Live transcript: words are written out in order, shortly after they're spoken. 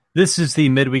This is the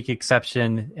Midweek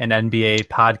Exception and NBA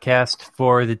podcast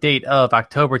for the date of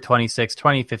October 26,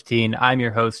 2015. I'm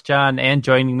your host, John, and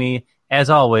joining me, as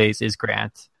always, is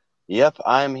Grant. Yep,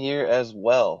 I'm here as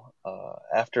well.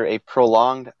 After a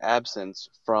prolonged absence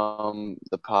from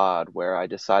the pod where I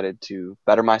decided to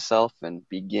better myself and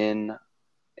begin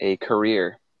a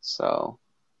career. So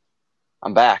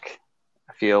I'm back.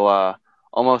 I feel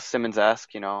almost Simmons-esque.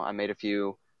 I made a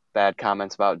few bad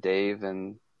comments about Dave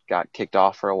and got kicked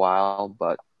off for a while,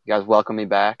 but you guys welcome me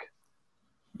back.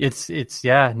 It's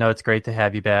great to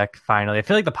have you back finally. I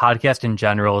feel like the podcast in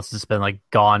general has just been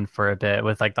gone for a bit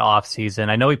with the off season.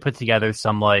 I know we put together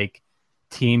some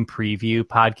team preview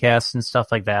podcasts and stuff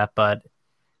like that, but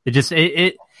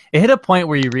it hit a point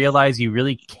where you realize you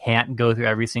really can't go through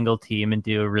every single team and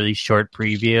do a really short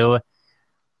preview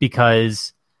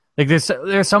because there's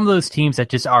some of those teams that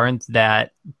just aren't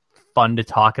that fun to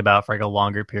talk about for a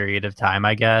longer period of time,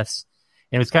 I guess.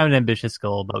 And it was kind of an ambitious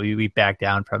goal, but we backed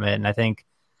down from it, and I think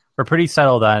we're pretty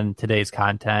settled on today's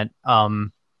content. So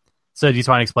do you just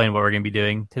want to explain what we're going to be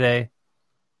doing today?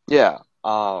 Yeah.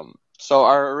 So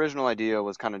our original idea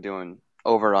was kind of doing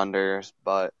over-unders,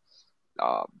 but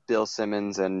Bill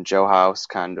Simmons and Joe House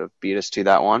kind of beat us to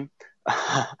that one.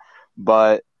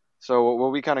 But so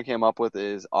what we kind of came up with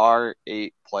is our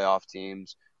 8 playoff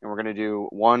teams, and we're going to do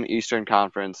one Eastern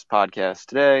Conference podcast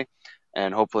today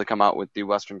and hopefully come out with the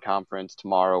Western Conference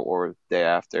tomorrow or the day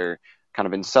after, kind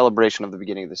of in celebration of the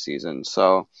beginning of the season.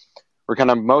 So we're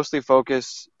kind of mostly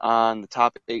focused on the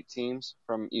top 8 teams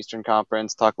from Eastern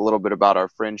Conference, talk a little bit about our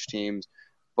fringe teams,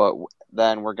 but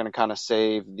then we're going to kind of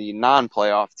save the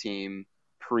non-playoff team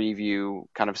preview,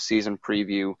 kind of season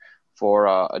preview for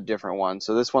a different one.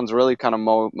 So this one's really kind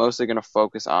of mostly going to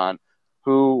focus on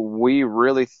who we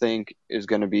really think is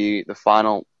going to be the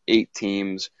final 8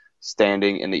 teams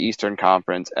standing in the Eastern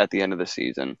Conference at the end of the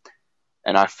season.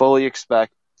 And I fully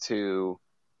expect to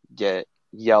get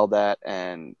yelled at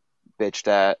and bitched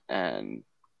at and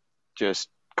just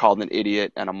called an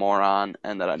idiot and a moron,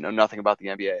 and that I know nothing about the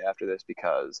NBA after this,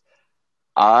 because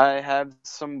I have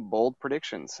some bold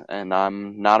predictions and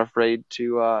I'm not afraid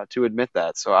to admit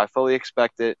that. So I fully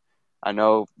expect it. I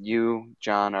know you,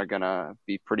 John, are gonna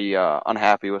be pretty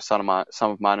unhappy with some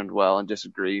of mine as well and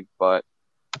disagree, but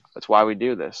that's why we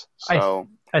do this. So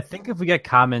I think if we get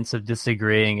comments of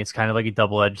disagreeing, it's kind of like a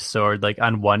double-edged sword.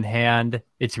 On one hand,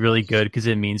 it's really good because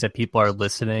it means that people are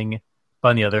listening, but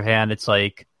on the other hand, it's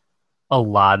a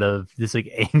lot of this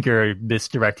anger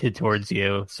misdirected towards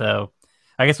you. So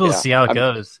I guess we'll yeah, see how it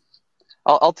goes.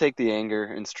 I'll take the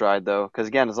anger in stride though, because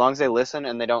again, as long as they listen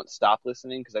and they don't stop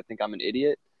listening because I think I'm an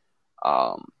idiot,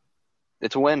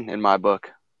 it's a win in my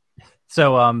book.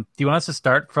 So, do you want us to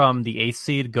start from the 8th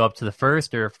seed, go up to the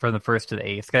first, or from the first to the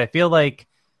 8th? 'Cause I feel like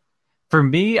for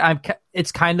me,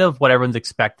 it's kind of what everyone's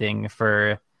expecting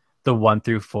for the 1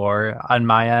 through 4 on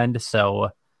my end. So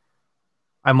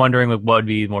I'm wondering what would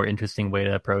be a more interesting way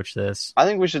to approach this. I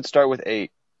think we should start with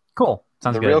 8. Cool.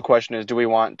 Sounds The good. real question is, do we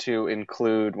want to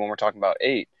include, when we're talking about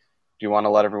 8, do you want to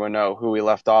let everyone know who we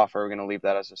left off, or are we going to leave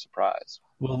that as a surprise?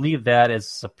 We'll leave that as a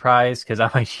surprise because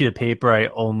on my sheet of paper, I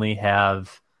only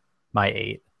have my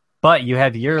 8. But you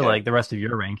have your Okay. the rest of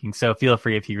your ranking. So feel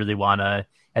free if you really want to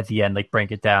at the end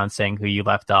break it down, saying who you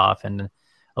left off and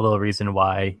a little reason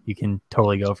why. You can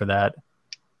totally go for that.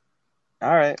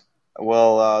 All right.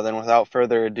 Well, then without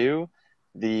further ado,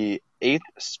 the 8th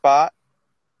spot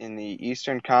in the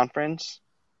Eastern Conference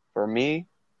for me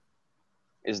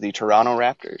is the Toronto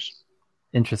Raptors.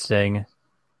 Interesting.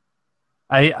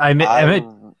 I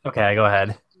Okay, go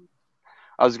ahead.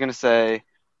 I was going to say,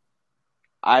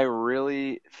 I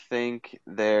really think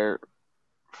their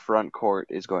front court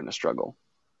is going to struggle.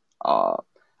 Uh,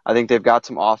 I think they've got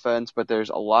some offense, but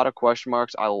there's a lot of question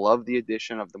marks. I love the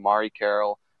addition of Damari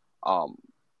Carroll. Um,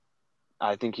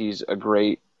 I think he's a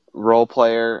great role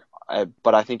player,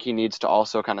 but I think he needs to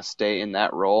also kind of stay in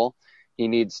that role. He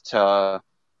needs to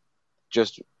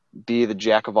just be the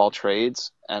jack of all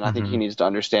trades, and I think he Hmm. needs to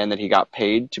understand that he got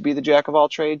paid to be the jack of all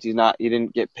trades. He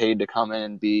didn't get paid to come in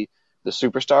and be the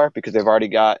superstar, because they've already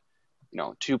got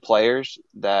 2 players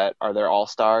that are their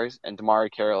all-stars, and Damari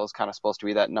Carroll is kind of supposed to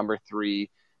be that number 3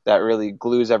 that really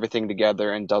glues everything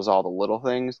together and does all the little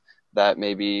things that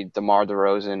maybe DeMar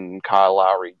DeRozan and Kyle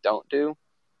Lowry don't do.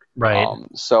 Right.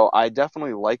 So I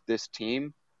definitely like this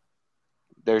team.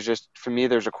 For me,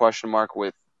 there's a question mark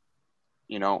with,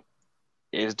 you know,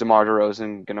 is DeMar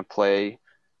DeRozan going to play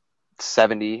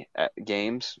 70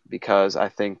 games? Because I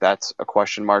think that's a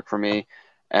question mark for me.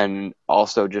 And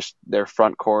also just their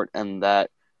front court and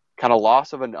that kind of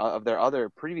loss of their other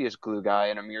previous glue guy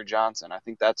in Amir Johnson. I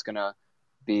think that's going to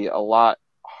be a lot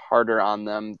harder on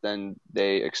them than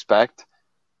they expect.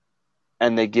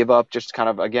 And they give up just kind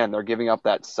of, again, they're giving up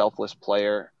that selfless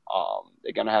player.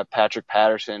 They're going to have Patrick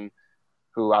Patterson,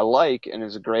 who I like and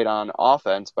is great on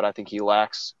offense, but I think he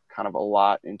lacks kind of a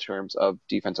lot in terms of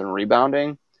defense and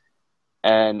rebounding.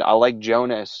 And I like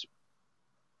Jonas,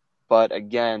 but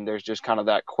again, there's just kind of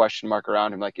that question mark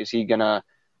around him. Like, is he going to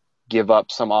give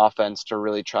up some offense to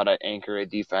really try to anchor a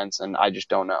defense? And I just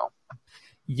don't know.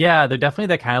 Yeah, they're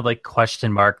definitely that kind of like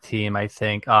question mark team, I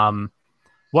think.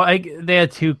 They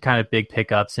had two kind of big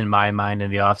pickups in my mind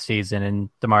in the offseason, and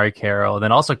Damari Carroll, and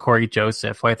then also Corey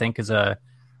Joseph, who I think is a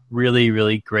really,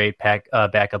 really great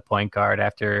backup point guard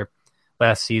after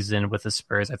last season with the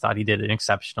Spurs. I thought he did an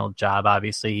exceptional job.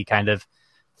 Obviously, he kind of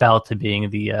fell to being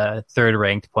the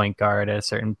third-ranked point guard at a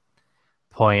certain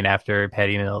point after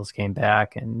Patty Mills came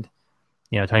back, and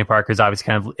Tony Parker's obviously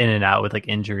kind of in and out with like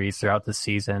injuries throughout the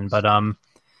season. But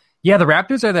yeah, the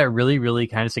Raptors are that really, really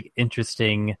kind of like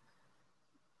interesting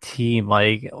team.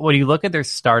 Like when you look at their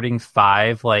starting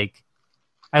five, like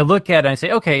I look at it and I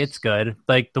say, okay, it's good.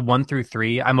 Like the 1 through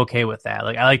 3, I'm okay with that.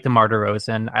 Like I like DeMar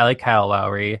DeRozan, I like Kyle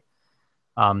Lowry,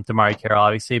 Damari Carroll,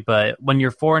 obviously. But when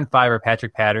your 4 and 5 are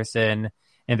Patrick Patterson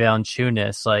and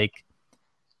Valanciunas, like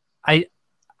I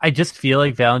just feel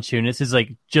like Valanciunas is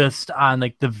like just on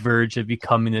like the verge of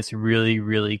becoming this really,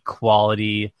 really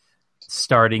quality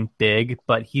starting big,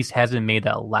 but he hasn't made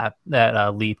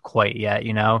that leap quite yet,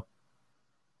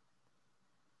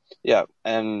 Yeah,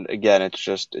 and again,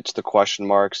 it's the question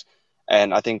marks,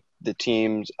 and I think the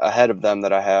teams ahead of them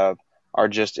that I have are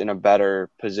just in a better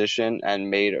position and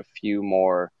made a few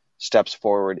more steps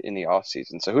forward in the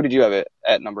offseason. So who did you have it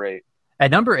at number 8?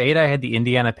 At number 8, I had the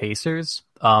Indiana Pacers.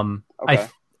 Okay.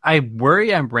 I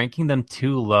worry I'm ranking them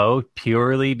too low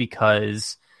purely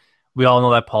because we all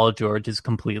know that Paul George is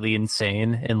completely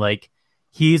insane, and like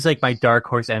he's like my dark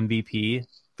horse MVP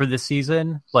for this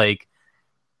season. Like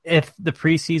if the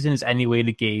preseason is any way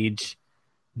to gauge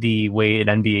the way an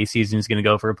NBA season is going to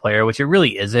go for a player, which it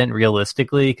really isn't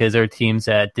realistically, because there are teams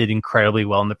that did incredibly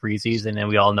well in the preseason and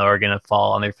we all know are going to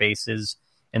fall on their faces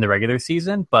in the regular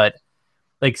season. But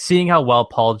like seeing how well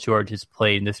Paul George has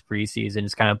played in this preseason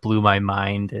just kind of blew my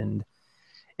mind. And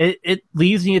it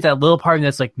leaves me at that little part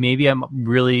that's like, maybe I'm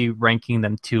really ranking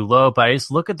them too low, but I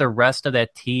just look at the rest of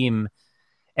that team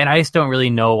and I just don't really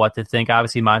know what to think.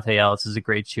 Obviously, Monte Ellis is a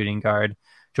great shooting guard.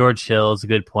 George Hill is a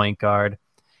good point guard.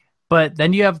 But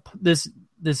then you have this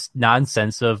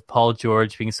nonsense of Paul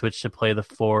George being switched to play the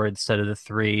 4 instead of the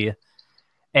 3.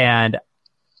 And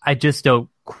I just don't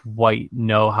quite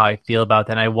know how I feel about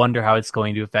that. And I wonder how it's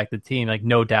going to affect the team. Like,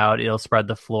 no doubt it'll spread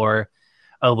the floor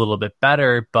a little bit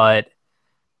better, but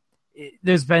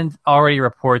there's been already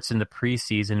reports in the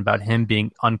preseason about him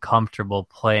being uncomfortable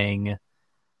playing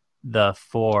the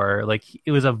 4. Like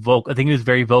it was I think he was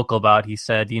very vocal about, he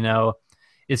said,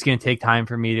 it's going to take time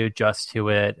for me to adjust to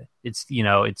it. It's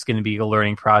going to be a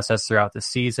learning process throughout the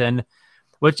season,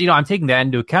 which, I'm taking that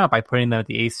into account by putting them at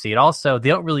the 8th seed. Also, they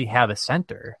don't really have a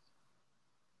center.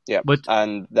 Yeah.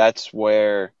 And that's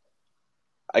where,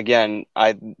 again,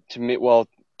 full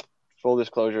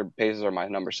disclosure, Pacers are my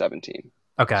number 17.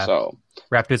 Okay. So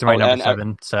Raptors are my number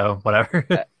 7, so whatever.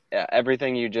 Yeah,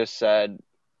 everything you just said,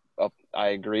 I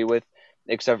agree with,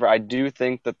 except for I do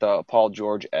think that the Paul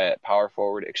George at power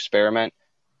forward experiment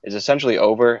is essentially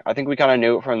over. I think we kind of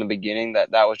knew it from the beginning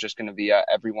that was just going to be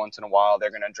every once in a while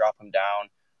they're going to drop him down.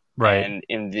 Right. And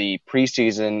in the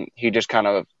preseason, he just kind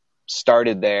of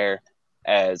started there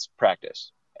as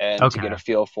practice and to get a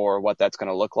feel for what that's going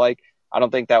to look like. I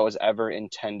don't think that was ever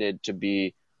intended to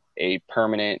be a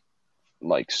permanent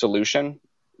solution.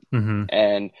 Mm-hmm.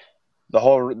 And the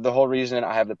whole reason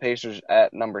I have the Pacers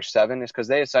at number 7 is because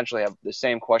they essentially have the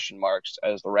same question marks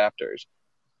as the Raptors.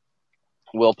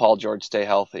 Will Paul George stay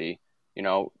healthy?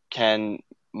 Can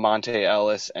Monte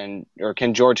Ellis or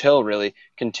can George Hill really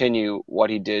continue what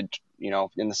he did,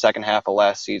 in the second half of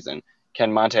last season?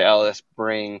 Can Monte Ellis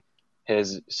bring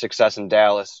his success in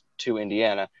Dallas to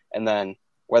Indiana? And then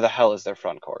where the hell is their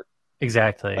front court?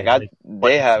 Exactly.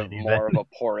 They have more of a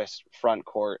porous front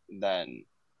court than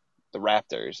the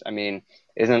Raptors. I mean,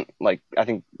 I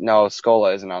think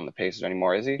Scola isn't on the Pacers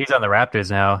anymore, is he? He's on the Raptors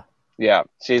now. Yeah.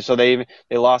 See, so they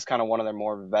lost kind of one of their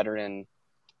more veteran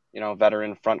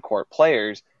front court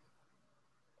players,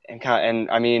 and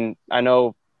I mean, I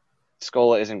know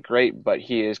Scola isn't great, but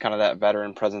he is kind of that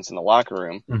veteran presence in the locker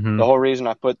room. Mm-hmm. The whole reason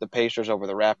I put the Pacers over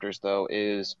the Raptors, though,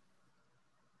 is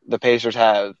the Pacers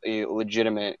have a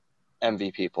legitimate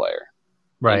MVP player,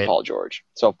 right, in Paul George.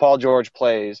 So Paul George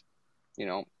plays,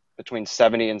 between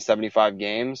 70 and 75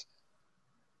 games.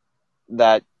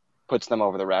 That puts them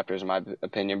over the Raptors in my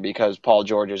opinion, because Paul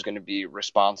George is going to be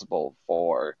responsible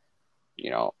for,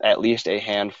 at least a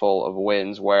handful of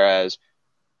wins, whereas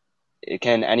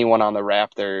can anyone on the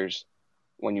Raptors,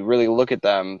 when you really look at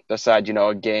them, besides,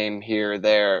 a game here or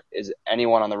there, is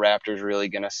anyone on the Raptors really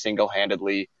going to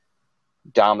single-handedly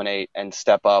dominate and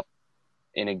step up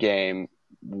in a game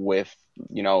with,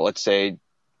 let's say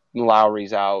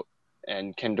Lowry's out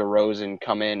and can DeRozan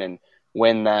come in and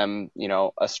win them,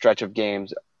 a stretch of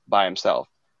games by himself,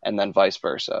 and then vice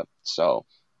versa. So,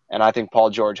 and I think Paul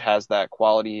George has that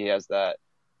quality. He has that,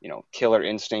 killer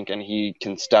instinct, and he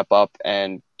can step up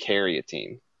and carry a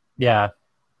team. Yeah,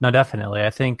 no, definitely. I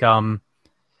think I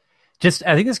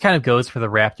think this kind of goes for the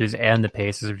Raptors and the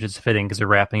Pacers, which is fitting because we're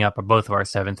wrapping up both of our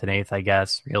 7th and 8th, I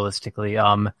guess, realistically.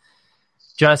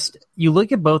 Just you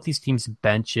look at both these teams'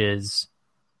 benches,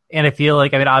 and I feel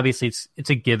like, obviously it's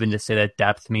a given to say that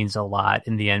depth means a lot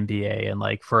in the NBA, and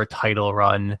like for a title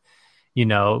run,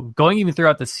 going even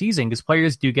throughout the season, because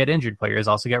players do get injured. Players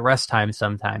also get rest time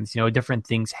sometimes, different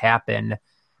things happen.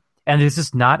 And there's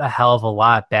just not a hell of a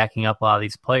lot backing up a lot of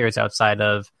these players outside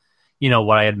of,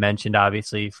 what I had mentioned,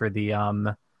 obviously, for the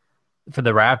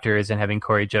Raptors and having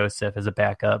Corey Joseph as a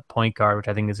backup point guard, which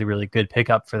I think is a really good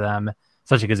pickup for them,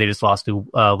 especially because they just lost to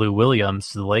Lou Williams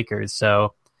to the Lakers.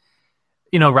 So,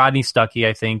 Rodney Stuckey,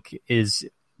 I think, he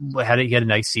had a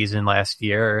nice season last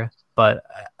year. But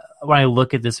when I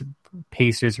look at this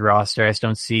Pacers roster, I just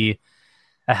don't see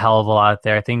a hell of a lot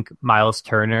there. I think Miles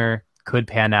Turner could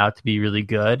pan out to be really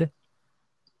good.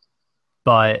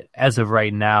 But as of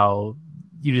right now,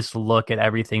 you just look at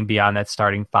everything beyond that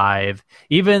starting 5.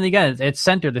 Even, again, at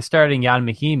center, they're starting Jan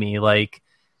Mahimi. Like,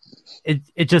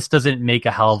 it just doesn't make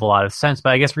a hell of a lot of sense.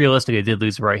 But I guess realistically, they did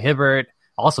lose Roy Hibbert,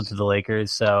 also to the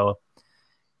Lakers. So,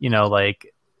 I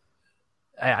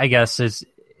guess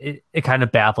it kind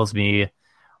of baffles me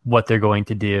what they're going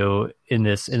to do in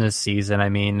this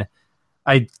season.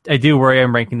 I do worry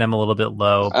I'm ranking them a little bit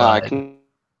low. But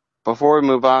before we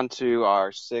move on to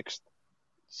our 6th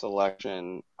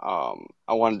selection, I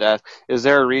wanted to ask, is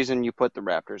there a reason you put the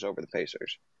Raptors over the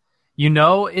Pacers?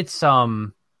 It's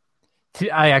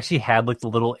I actually had like the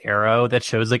little arrow that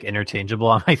shows like interchangeable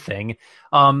on my thing.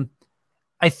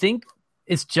 I think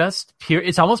it's just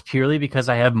it's almost purely because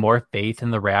I have more faith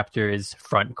in the Raptors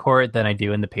front court than I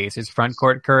do in the Pacers front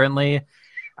court currently.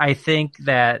 I think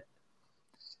that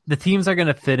the teams are going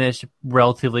to finish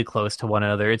relatively close to one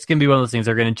another. It's going to be one of those things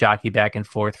they're going to jockey back and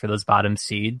forth for those bottom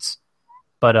seeds.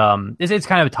 But it's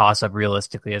kind of a toss-up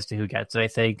realistically as to who gets it. I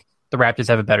think the Raptors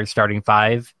have a better starting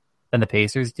 5 than the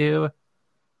Pacers do.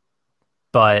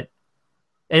 But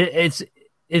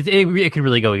it could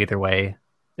really go either way.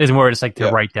 It's more just like to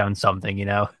write down something,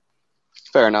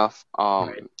 Fair enough.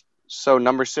 Right. So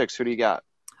number 6, who do you got?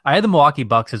 I had the Milwaukee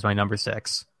Bucks as my number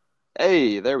 6.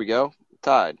 Hey, there we go.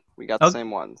 Tied. We got the same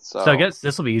one. So I guess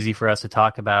this will be easy for us to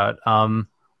talk about.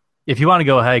 If you want to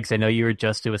go ahead, because I know you were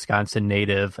just a Wisconsin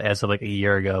native as of like a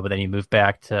year ago, but then you moved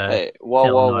back to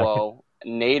whoa.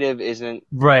 Native isn't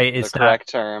right. It's the correct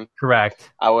term. Correct.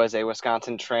 I was a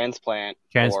Wisconsin transplant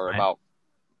for about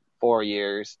 4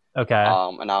 years. Okay.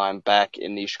 And now I'm back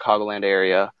in the Chicagoland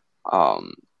area.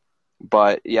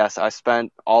 But yes, I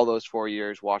spent all those 4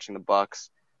 years watching the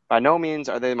Bucks. By no means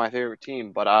are they my favorite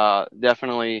team, but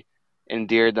definitely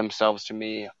endeared themselves to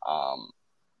me.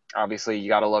 Obviously, you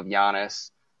got to love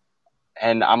Giannis.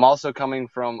 And I'm also coming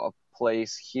from a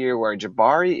place here where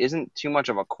Jabari isn't too much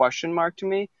of a question mark to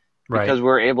me, because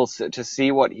we're able to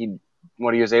see what he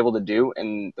was able to do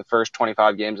in the first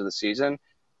 25 games of the season.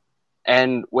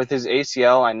 And with his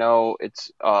ACL, I know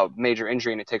it's a major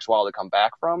injury and it takes a while to come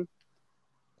back from.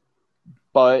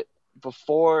 But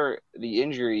before the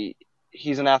injury,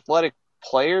 he's an athletic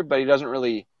player, but he doesn't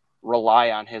really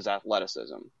rely on his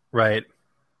athleticism. Right.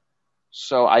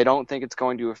 So I don't think it's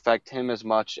going to affect him as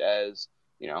much as,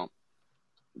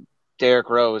 Derrick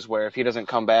Rose, where if he doesn't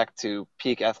come back to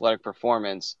peak athletic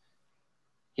performance,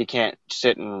 he can't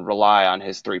sit and rely on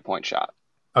his 3-point shot.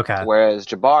 Okay. Whereas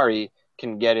Jabari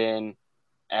can get in,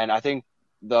 and I think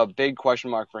the big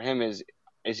question mark for him is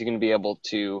he going to be able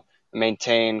to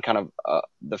maintain kind of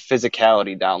the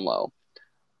physicality down low?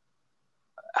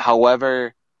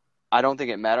 However, I don't think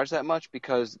it matters that much,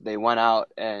 because they went out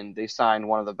and they signed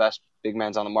one of the best big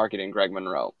men on the market in Greg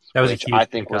Monroe. That was a huge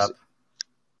pickup.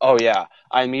 Oh yeah.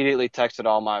 I immediately texted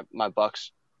all my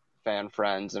Bucks fan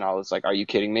friends and I was like, are you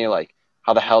kidding me? Like,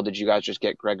 how the hell did you guys just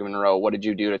get Greg Monroe? What did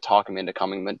you do to talk him into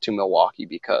coming to Milwaukee?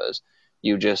 Because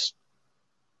you just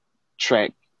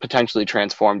potentially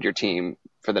transformed your team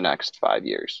for the next 5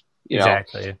 years.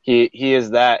 Exactly. He is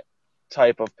that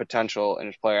type of potential in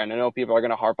his player. And I know people are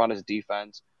going to harp on his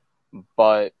defense,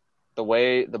 but the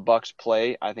way the Bucks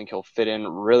play, I think he'll fit in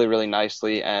really, really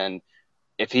nicely. And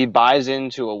if he buys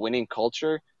into a winning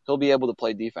culture, he'll be able to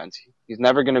play defense. He's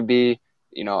never going to be,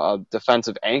 a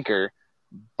defensive anchor,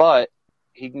 but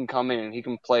he can come in and he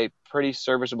can play pretty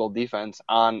serviceable defense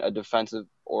on a defensive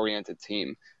oriented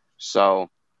team. So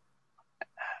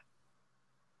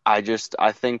I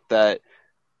think that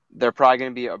they're probably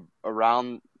going to be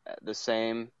around the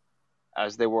same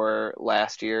as they were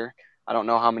last year. I don't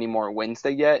know how many more wins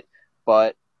they get,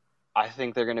 but I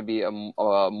think they're going to be a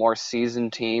more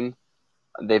seasoned team.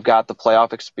 They've got the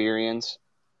playoff experience,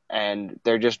 and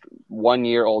they're just 1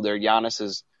 year older. Giannis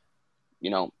is,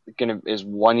 is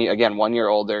 1 year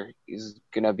older. He's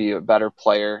gonna be a better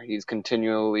player. He's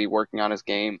continually working on his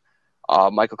game.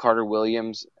 Michael Carter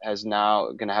Williams has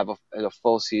now gonna have a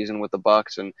full season with the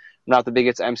Bucks, and I'm not the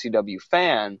biggest MCW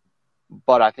fan,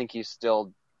 but I think he's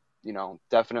still,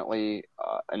 definitely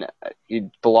he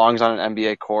belongs on an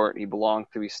NBA court. He belongs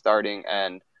to be starting,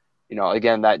 and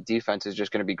again, that defense is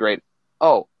just gonna be great.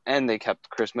 Oh, and they kept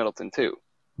Chris Middleton too.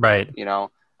 Right.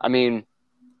 I mean,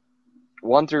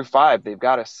 1 through 5, they've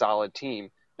got a solid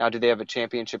team. Now, do they have a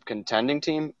championship contending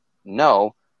team?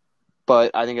 No,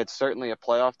 but I think it's certainly a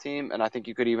playoff team, and I think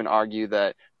you could even argue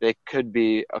that they could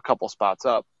be a couple spots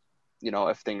up,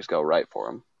 if things go right for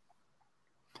them.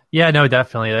 Yeah, no,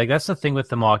 definitely. Like that's the thing with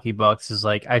the Milwaukee Bucks is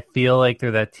like I feel like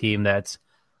they're that team that's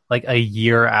like a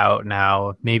year out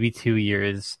now, maybe 2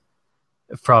 years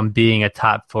from being a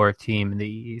top 4 team in the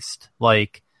East.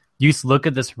 Like you look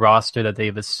at this roster that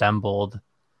they've assembled.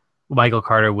 Michael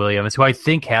Carter Williams, who I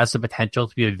think has the potential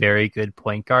to be a very good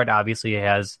point guard. Obviously, he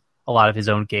has a lot of his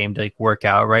own game to like work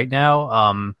out right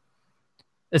now.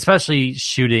 Especially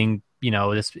shooting,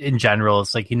 just in general,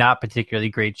 it's like he's not particularly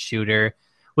great shooter,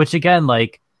 which again,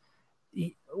 like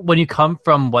when you come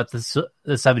from what the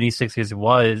 76ers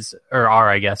was or are,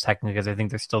 I guess, technically, because I think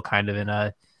they're still kind of in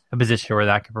a position where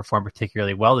that can perform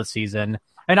particularly well this season.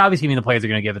 And obviously, the players are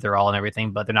going to give it their all and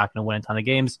everything, but they're not going to win a ton of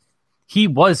games. He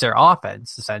was their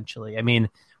offense, essentially. I mean,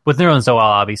 with Nerlens Noel,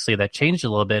 obviously, that changed a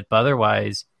little bit, but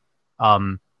otherwise,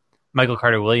 Michael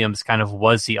Carter Williams kind of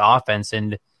was the offense,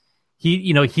 and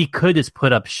he could just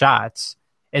put up shots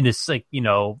and just so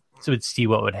would see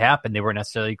what would happen. They weren't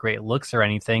necessarily great looks or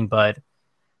anything, but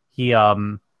he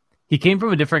came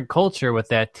from a different culture with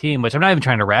that team, which I'm not even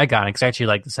trying to rag on because I actually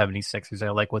like the 76ers. I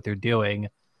like what they're doing,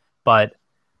 but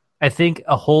I think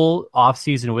a whole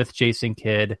offseason with Jason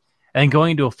Kidd and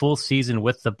going into a full season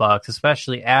with the Bucks,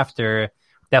 especially after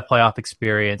that playoff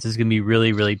experience, is going to be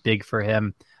really, really big for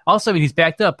him. Also, I mean, he's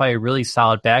backed up by a really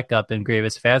solid backup in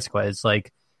Gravis Vasquez.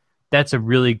 Like, that's a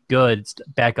really good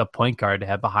backup point guard to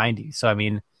have behind you. So, I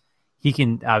mean, he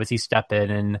can obviously step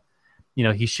in and,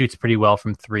 he shoots pretty well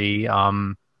from 3.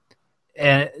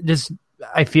 And just,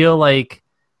 I feel like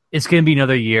it's going to be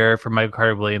another year for Michael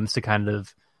Carter Williams to kind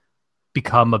of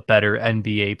become a better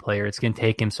NBA player. It's going to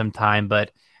take him some time,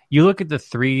 but you look at the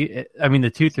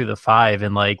 2 through the 5,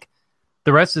 and like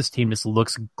the rest of this team just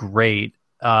looks great.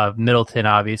 Middleton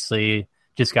obviously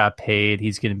just got paid.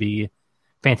 He's going to be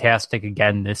fantastic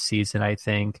again this season, I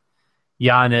think.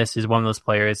 Giannis is one of those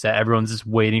players that everyone's just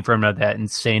waiting for him to have that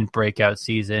insane breakout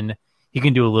season. He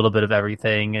can do a little bit of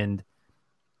everything, and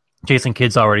Jason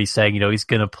Kidd's already saying, he's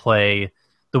going to play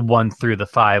the 1 through the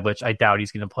 5, which I doubt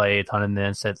he's going to play a ton of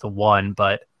minutes at the 1,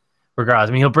 but regardless,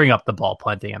 I mean, he'll bring up the ball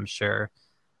plenty, I'm sure.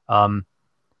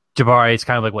 Jabari is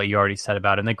kind of like what you already said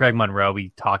about him. And then Greg Monroe,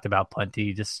 we talked about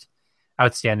plenty, just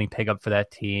outstanding pickup for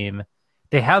that team.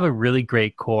 They have a really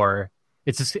great core.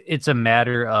 It's a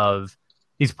matter of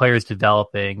these players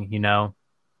developing,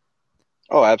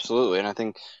 Oh, absolutely.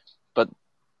 And but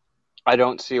I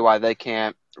don't see why they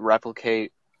can't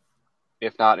replicate,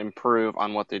 if not improve,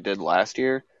 on what they did last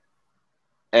year.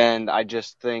 And I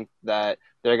just think that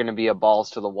they're going to be a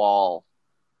balls to the wall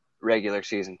regular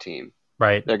season team.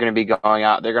 Right. They're going to be going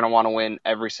out. They're going to want to win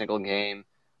every single game,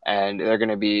 and they're going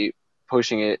to be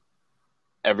pushing it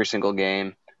every single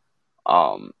game.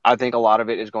 I think a lot of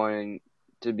it is going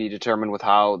to be determined with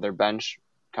how their bench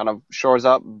kind of shores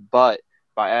up. But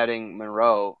by adding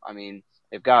Monroe, I mean,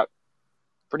 they've got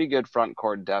pretty good front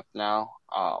court depth now.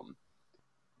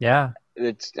 Yeah.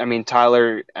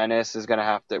 Tyler Ennis is we're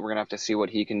gonna have to see what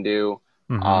he can do.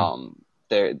 Mm-hmm.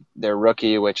 Their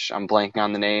rookie, which I'm blanking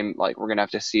on the name, like we're gonna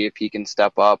have to see if he can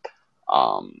step up.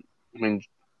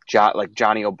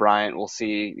 Johnny O'Brien, we'll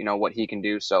see, what he can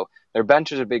do. So their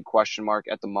bench is a big question mark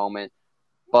at the moment,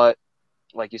 but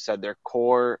like you said, their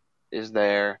core is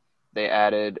there. They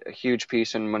added a huge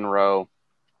piece in Monroe,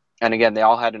 and again, they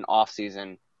all had an off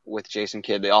season with Jason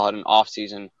Kidd. They all had an off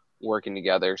season working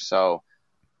together. So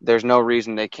there's no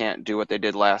reason they can't do what they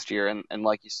did last year. And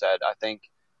like you said, I think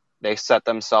they set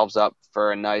themselves up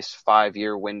for a nice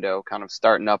 5-year window, kind of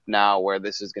starting up now, where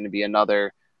this is going to be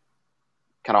another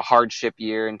kind of hardship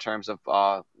year in terms of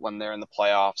when they're in the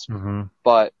playoffs. Hmm.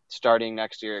 But starting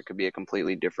next year, it could be a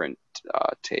completely different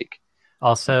take.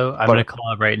 Also, I'm going But to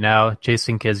call it right now.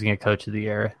 Jason Kidd's going to get Coach of the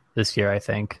Year this year, I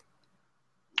think.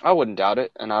 I wouldn't doubt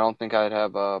it, and I don't think I'd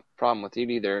have a problem with it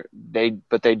either.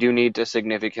 But they do need to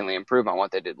significantly improve on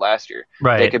what they did last year. They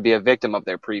Right, could be a victim of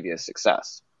their previous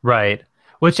success. right.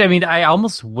 Which, I mean, I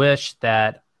almost wish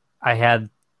that I had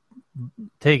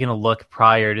taken a look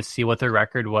prior to see what their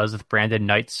record was with Brandon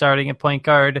Knight starting at point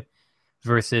guard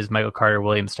versus Michael Carter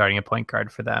Williams starting at point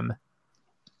guard for them.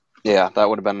 Yeah, that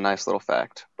would have been a nice little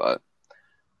fact, but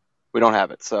we don't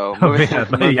have it. So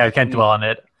Yeah, I can't dwell on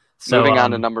it. So, moving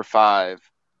on to number 5.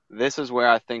 This is where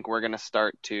I think we're going to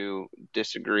start to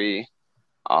disagree.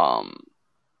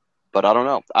 But I don't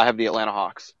know. I have the Atlanta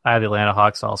Hawks. I have the Atlanta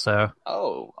Hawks also.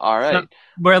 Oh, all So right.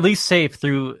 we're at least safe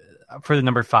through for the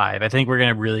number 5. I think we're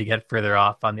going to really get further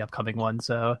off on the upcoming one.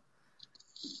 So,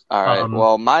 All right. um,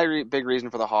 Well, my big reason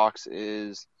for the Hawks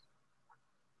is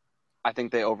I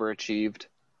think they overachieved,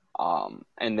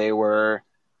 and they were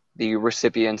the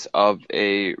recipients of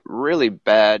a really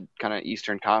bad kind of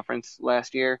Eastern Conference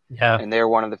last year, yeah, and they were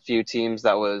one of the few teams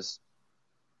that was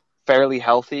fairly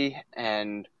healthy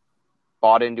and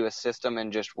bought into a system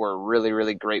and just were really,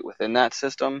 really great within that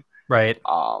system. right.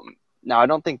 Now, I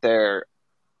don't think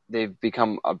they've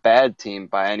become a bad team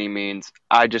by any means.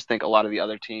 I just think a lot of the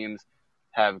other teams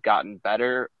have gotten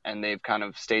better and they've kind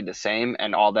of stayed the same,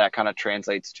 and all that kind of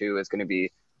translates to is going to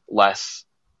be less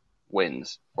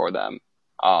wins for them.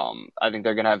 I think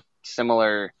they're going to have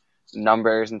similar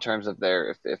numbers in terms of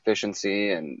their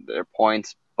efficiency and their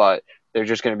points, but they're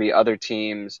just going to be other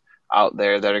teams out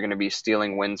there that are going to be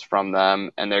stealing wins from them,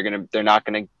 and they're not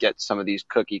going to get some of these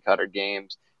cookie cutter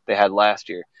games they had last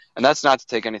year. And that's not to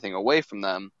take anything away from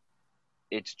them.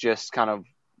 It's just kind of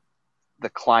the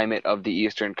climate of the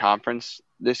Eastern Conference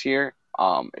this year.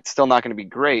 It's still not going to be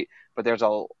great, but there's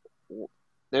going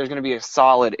to be a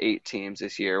solid 8 teams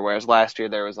this year, whereas last year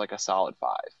there was like a solid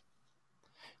 5.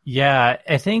 Yeah,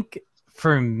 I think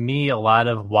for me, a lot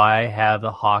of why I have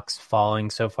the Hawks falling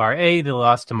so far. They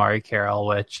lost to Amari Carroll,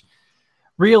 which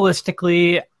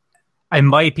realistically, I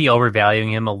might be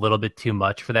overvaluing him a little bit too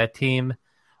much for that team.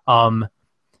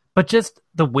 But just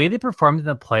the way they performed in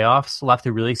the playoffs left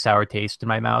a really sour taste in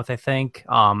my mouth, I think.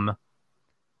 The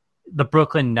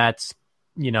Brooklyn Nets,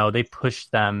 they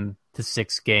pushed them to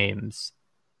 6 games.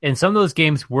 And some of those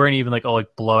games weren't even like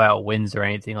blowout wins or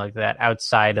anything like that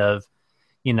outside of,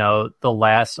 the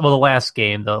last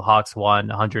game, the Hawks won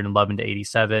 111 to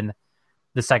 87.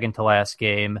 The second to last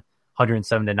game,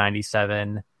 107 to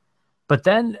 97. But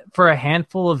then for a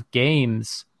handful of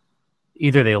games,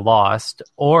 either they lost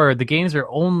or the games are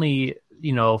only,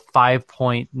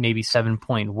 5-point, maybe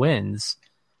 7-point wins.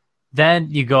 Then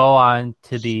you go on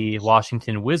to the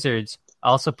Washington Wizards,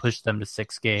 also pushed them to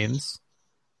 6 games.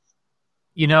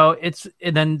 And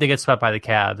then they get swept by the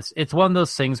Cavs. It's one of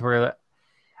those things where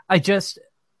I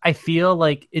feel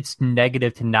like it's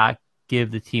negative to not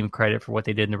give the team credit for what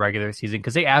they did in the regular season,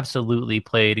 because they absolutely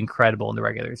played incredible in the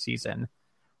regular season.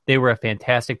 They were a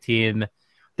fantastic team.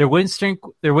 Their win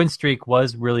streak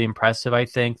was really impressive, I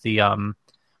think. The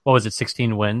what was it,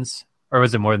 16 wins? Or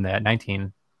was it more than that?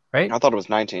 19, right? I thought it was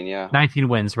 19, yeah. 19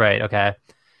 wins, right, okay.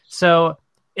 So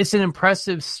it's an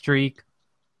impressive streak.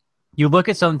 You look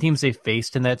at some teams they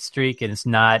faced in that streak, and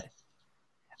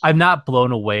I'm not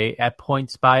blown away at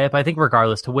points by it, but I think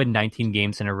regardless, to win 19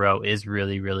 games in a row is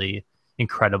really, really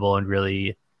incredible and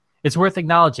really, it's worth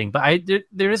acknowledging. But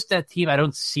there is that team I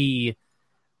don't see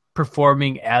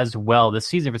performing as well this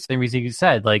season for the same reason you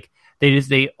said. Like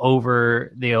they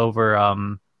overreached.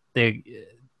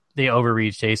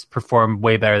 They performed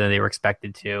way better than they were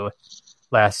expected to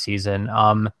last season.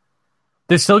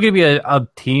 There's still going to be a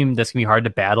team that's going to be hard to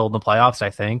battle in the playoffs,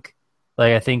 I think.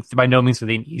 I think by no means are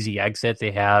they an easy exit.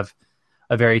 They have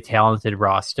a very talented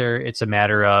roster. It's a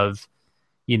matter of,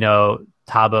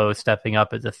 Tabo stepping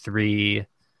up as a 3,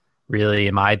 really,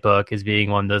 in my book, as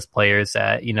being one of those players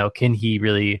that,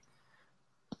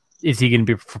 is he going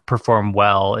to perform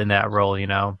well in that role,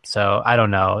 So I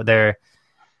don't know.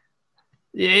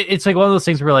 It's like one of those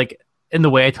things where, in the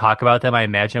way I talk about them, I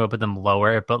imagine I would put them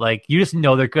lower, but you just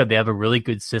know they're good. They have a really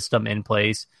good system in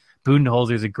place.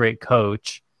 Budenholzer's a great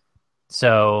coach.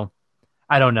 So,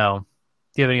 I don't know.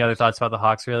 Do you have any other thoughts about the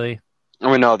Hawks, really? I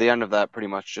mean, no, the end of that pretty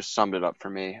much just summed it up for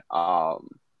me.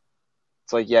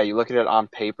 It's like, yeah, you look at it on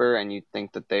paper and you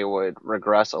think that they would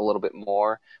regress a little bit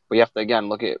more. But you have to, again,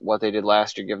 look at what they did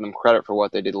last year, give them credit for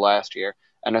what they did last year,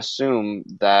 and assume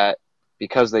that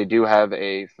because they do have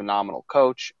a phenomenal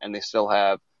coach and they still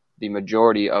have the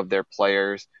majority of their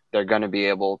players, they're going to be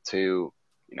able to,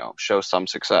 show some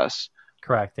success.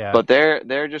 Correct. Yeah. But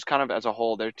they're just kind of as a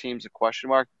whole, their team's a question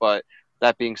mark. But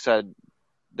that being said,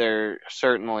 they're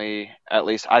certainly, at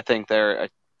least I think the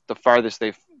farthest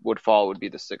they would fall would be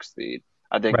the 6th seed.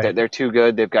 I think that Right. they're too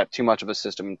good. They've got too much of a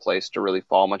system in place to really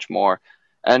fall much more.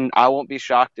 And I won't be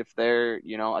shocked if they're,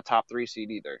 a top 3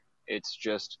 seed either. It's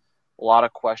just a lot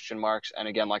of question marks. And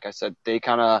again, like I said, they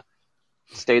kind of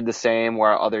stayed the same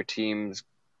where other teams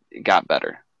got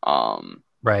better.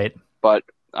 Right. But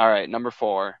all right, number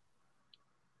 4.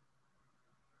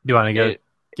 Do you want to go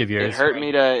give It yours? hurt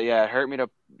me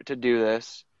to do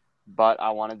this, but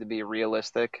I wanted to be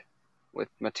realistic with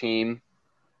my team.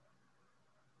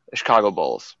 The Chicago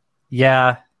Bulls.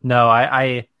 Yeah. No,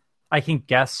 I can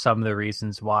guess some of the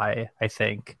reasons why, I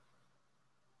think.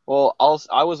 Well,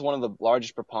 I was one of the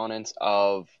largest proponents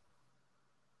of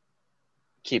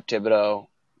keep Thibodeau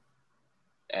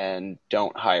and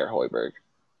don't hire Hoiberg.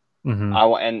 Mm-hmm.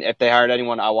 And if they hired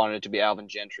anyone, I wanted it to be Alvin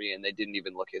Gentry, and they didn't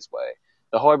even look his way.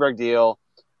 The Hoiberg deal,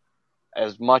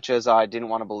 as much as I didn't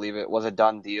want to believe it, was a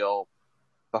done deal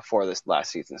before this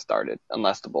last season started,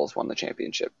 unless the Bulls won the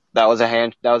championship. That was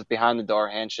behind the door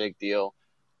handshake deal.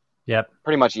 Yep.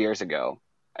 Pretty much years ago,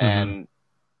 Mm-hmm. and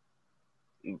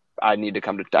I needed to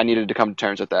come to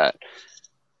terms with that.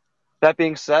 That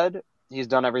being said, he's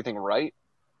done everything right.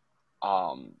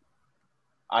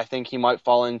 I think he might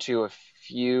fall into a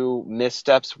few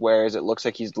missteps, whereas it looks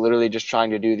like he's literally just trying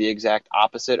to do the exact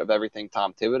opposite of everything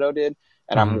Tom Thibodeau did.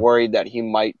 And I'm Mm-hmm. worried that he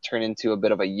might turn into a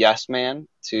bit of a yes man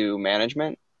to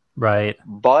management. Right.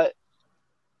 But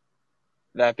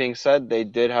that being said, they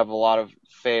did have a lot of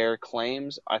fair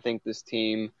claims. I think this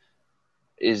team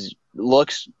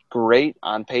looks great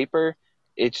on paper.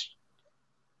 It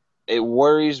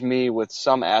worries me with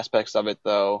some aspects of it,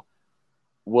 though.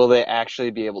 Will they actually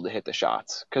be able to hit the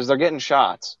shots? Because they're getting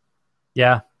shots,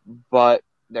 Yeah. but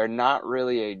they're not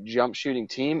really a jump shooting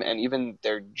team, and even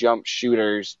their jump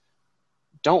shooters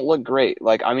don't look great.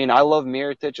 Like, I mean, I love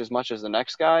Mirotic as much as the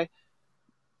next guy,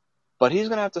 but he's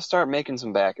gonna have to start making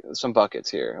some buckets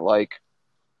here. Like,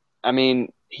 I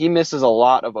mean, he misses a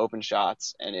lot of open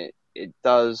shots, and it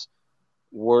does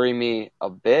worry me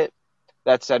a bit.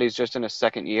 That said, he's just in his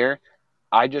 2nd year.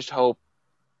 I just hope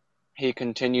he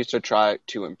continues to try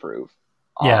to improve.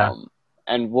 Yeah.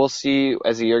 And we'll see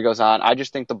as the year goes on. I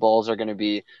just think the Bulls are going to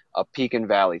be a peak and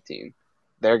valley team.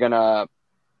 They're going to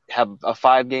have a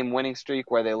 5-game winning streak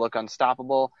where they look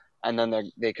unstoppable, and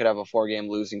then they could have a 4-game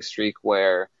losing streak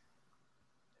where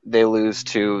they lose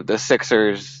to the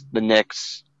Sixers, the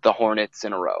Knicks, the Hornets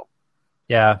in a row.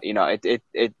 Yeah. I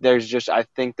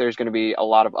think there's going to be a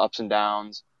lot of ups and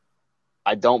downs.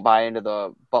 I don't buy into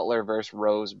the Butler versus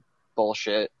Rose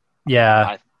bullshit.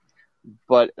 Yeah.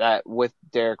 But with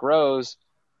Derrick Rose,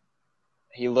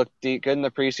 he looked good in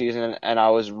the preseason, and I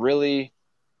was really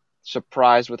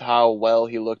surprised with how well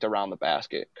he looked around the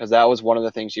basket, because that was one of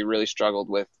the things he really struggled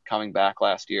with coming back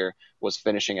last year, was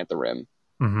finishing at the rim.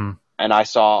 Mm-hmm. And I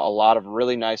saw a lot of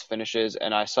really nice finishes,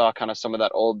 and I saw kind of some of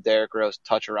that old Derrick Rose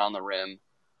touch around the rim.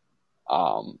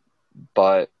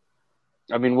 But,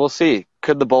 I mean, we'll see.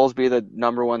 Could the Bulls be the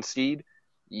number 1 seed?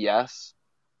 Yes.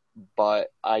 But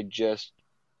I just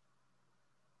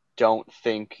don't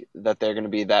think that they're going to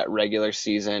be that regular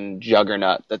season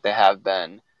juggernaut that they have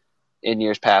been in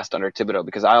years past under Thibodeau,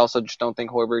 because I also just don't think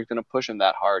Hoiberg's going to push him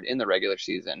that hard in the regular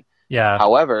season. Yeah.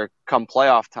 However, come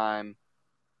playoff time,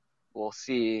 we'll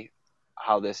see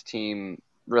how this team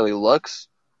really looks.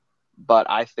 But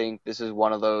I think this is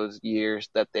one of those years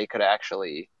that they could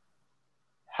actually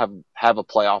have a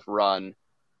playoff run.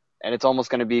 And it's almost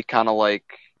going to be kind of like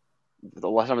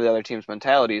some of the other teams'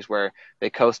 mentalities, where they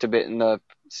coast a bit in the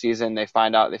season, they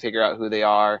figure out who they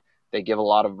are, they give a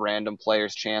lot of random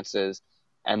players chances,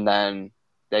 and then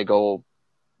they go,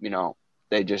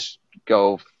 they just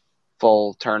go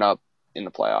full turn up in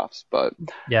the playoffs. But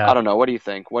Yeah. I don't know. What do you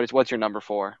think? What's your number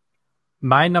 4?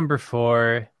 My number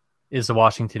 4 is the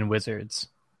Washington Wizards.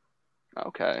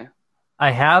 Okay.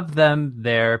 I have them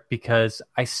there because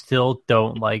I still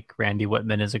don't like Randy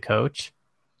Whitman as a coach.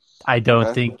 I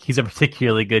don't think he's a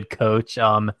particularly good coach.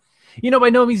 By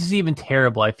no means is he even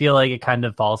terrible. I feel like it kind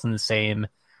of falls in the same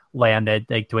land that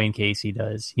like Dwayne Casey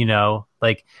does.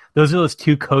 Like those are those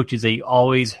 2 coaches that you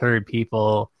always heard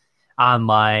people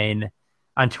online,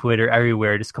 on Twitter,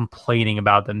 everywhere, just complaining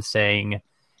about them, saying,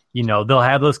 they'll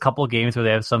have those couple games where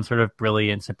they have some sort of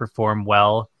brilliance and perform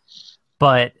well,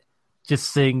 but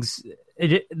just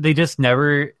they just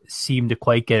never seem to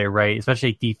quite get it right,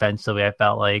 especially defensively. I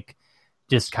felt like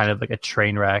just kind of like a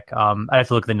train wreck. I have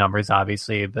to look at the numbers,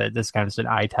 obviously, but this kind of just an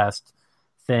eye test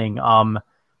thing.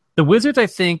 The Wizards, I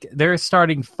think their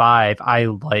starting five, I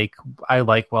like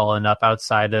well enough.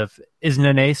 Outside of, is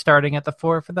Nene starting at the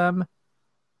 4 for them?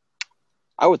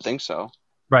 I would think so.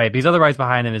 Right, because otherwise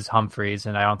behind him is Humphreys,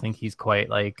 and I don't think he's quite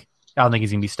like. I don't think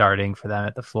he's gonna be starting for them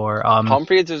at the 4.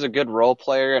 Humphreys is a good role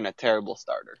player and a terrible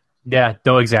starter. Yeah,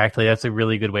 no, exactly. That's a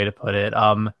really good way to put it.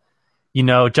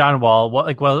 John Wall.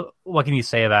 What can you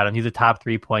say about him? He's a top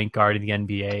 3 point guard in the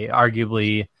NBA,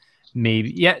 arguably,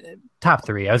 maybe, yeah, top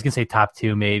 3. I was gonna say top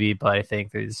 2, maybe, but I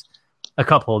think there's a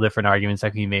couple of different arguments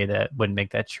that can be made that wouldn't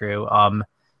make that true.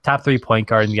 Top 3 point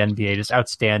guard in the NBA, just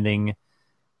outstanding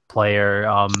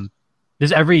player.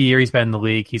 Just every year he's been in the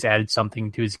league, he's added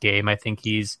something to his game. I think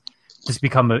he's just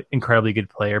become an incredibly good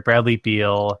player. Bradley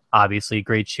Beal, obviously,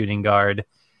 great shooting guard.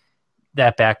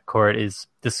 That backcourt is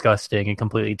disgusting and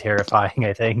completely terrifying,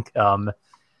 I think.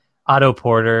 Otto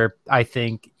Porter, I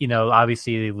think,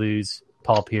 obviously they lose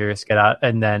Paul Pierce, get out,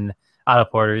 and then Otto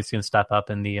Porter is going to step up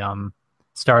in the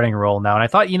starting role now. And I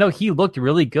thought, he looked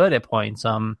really good at points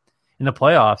in the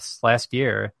playoffs last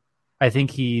year. I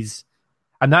think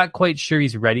I'm not quite sure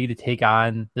he's ready to take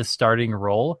on the starting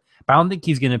role, but I don't think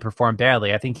he's going to perform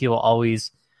badly. I think he will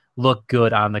always look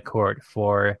good on the court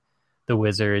for the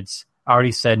Wizards. I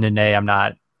already said Nene, I'm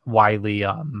not widely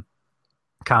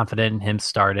confident in him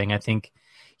starting. I think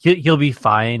he'll be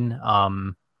fine.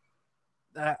 I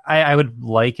would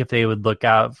like if they would look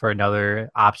out for another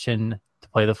option to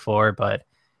play the 4, but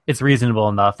it's reasonable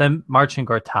enough. Then Marcin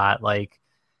Gortat, like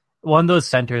one of those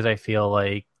centers, I feel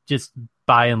like just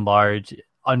by and large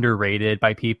underrated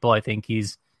by people. I think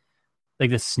he's like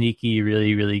the sneaky,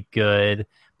 really, really good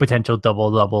potential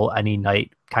double any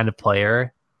night kind of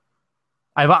player.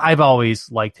 I've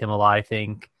always liked him a lot. I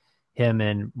think him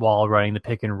and Wall running the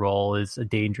pick and roll is a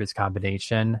dangerous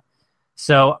combination.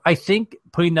 So I think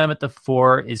putting them at the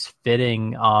 4 is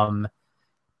fitting.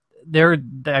 They're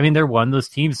one of those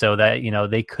teams though that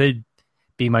they could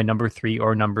be my number 3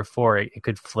 or number 4. It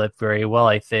could flip very well.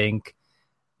 I think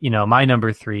my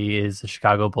number 3 is the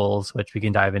Chicago Bulls, which we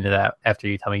can dive into that after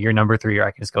you tell me your number 3, or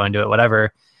I can just go into it,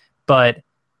 whatever. But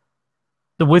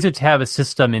the Wizards have a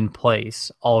system in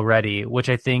place already, which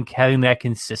I think having that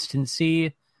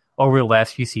consistency over the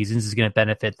last few seasons is going to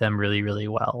benefit them really, really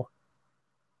well.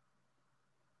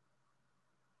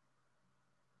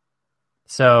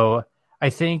 So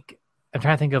I think I'm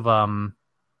trying to think of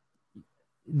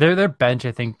their bench.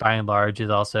 I think by and large is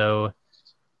also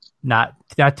not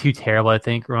too terrible. I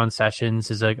think Ron Sessions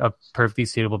is a perfectly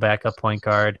suitable backup point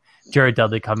guard. Jared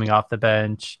Dudley coming off the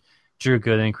bench, Drew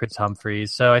Gooden, Chris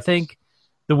Humphreys. So I think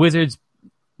the Wizards,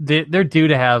 they're due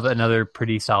to have another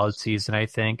pretty solid season. I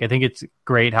think it's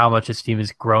great how much this team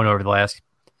has grown over the last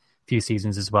few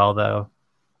seasons as well, though.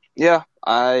 Yeah,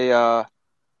 I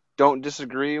don't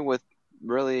disagree with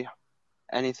really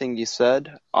anything you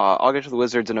said. I'll get to the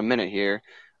Wizards in a minute here,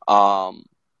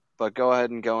 but go ahead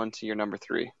and go into your number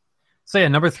 3. So yeah,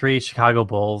 number 3, Chicago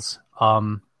Bulls.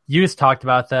 You just talked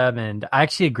about them, and I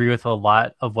actually agree with a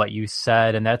lot of what you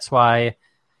said, and that's why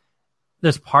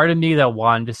there's part of me that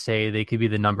wanted to say they could be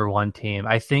the number 1 team.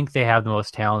 I think they have the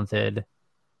most talented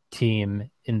team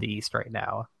in the East right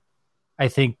now. I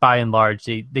think by and large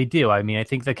they do. I mean, I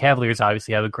think the Cavaliers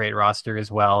obviously have a great roster as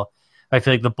well. I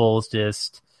feel like the Bulls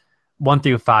just 1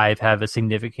 through 5 have a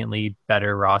significantly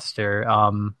better roster.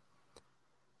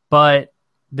 But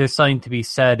there's something to be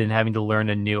said in having to learn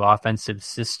a new offensive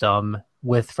system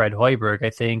with Fred Hoiberg.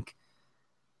 I think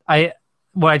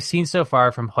what I've seen so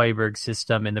far from Hoiberg's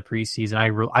system in the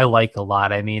preseason, I like a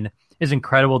lot. I mean, it's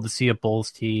incredible to see a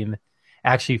Bulls team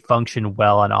actually function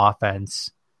well on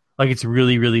offense. Like, it's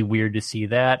really, really weird to see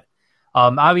that.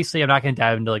 Obviously, I'm not going to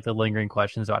dive into like the lingering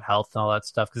questions about health and all that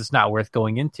stuff because it's not worth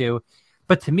going into.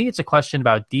 But to me, it's a question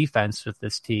about defense with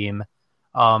this team.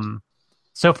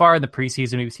 So far in the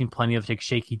preseason, we've seen plenty of like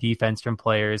shaky defense from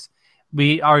players.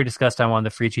 We already discussed on one of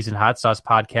the Free Cheese and Hot Sauce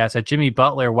podcasts that Jimmy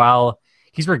Butler, while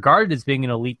he's regarded as being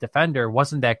an elite defender,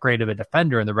 wasn't that great of a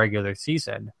defender in the regular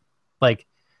season. Like,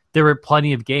 there were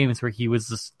plenty of games where he was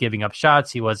just giving up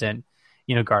shots. He wasn't,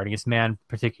 guarding his man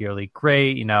particularly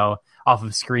great, off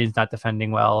of screens, not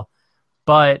defending well.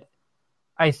 But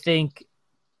I think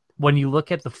when you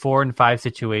look at the 4 and 5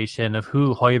 situation of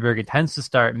who Hoiberg intends to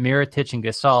start, Mirotic and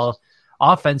Gasol,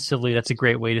 offensively, that's a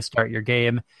great way to start your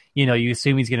game. You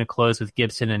assume he's going to close with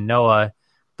Gibson and Noah.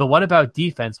 But what about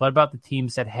defense? What about the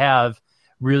teams that have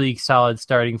really solid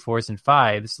starting 4s and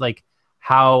 5s? Like,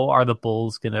 how are the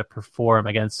Bulls going to perform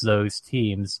against those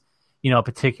teams?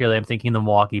 Particularly I'm thinking the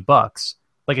Milwaukee Bucks,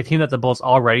 like a team that the Bulls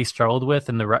already struggled with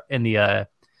in the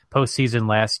postseason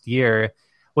last year.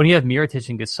 when you have Mirotic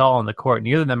and Gasol on the court,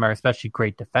 neither of them are especially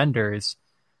great defenders.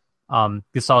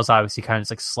 Gasol is obviously kind of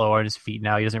just like slow on his feet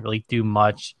now. He doesn't really do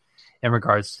much in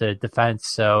regards to defense.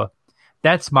 So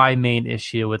that's my main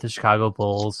issue with the Chicago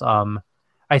Bulls.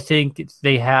 I think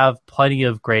they have plenty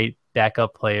of great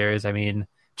backup players. I mean,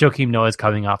 Joakim Noah is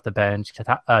coming off the bench.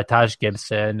 Taj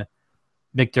Gibson,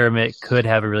 McDermott could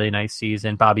have a really nice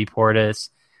season. Bobby Portis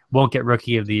won't get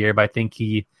Rookie of the Year, but I think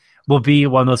he will be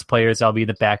one of those players that'll be in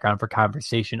the background for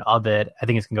conversation of it. I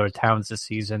think it's going to go to Towns this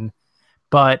season.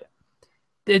 But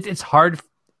it's hard.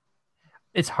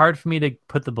 It's hard for me to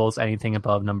put the Bulls anything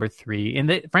above number 3.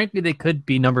 And frankly, they could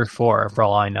be number 4 for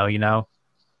all I know, you know?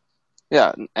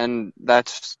 Yeah, and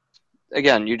that's,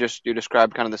 again, you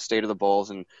described kind of the state of the Bulls,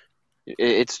 and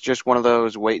it's just one of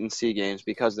those wait-and-see games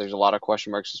because there's a lot of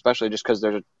question marks, especially just because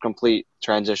there's a complete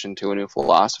transition to a new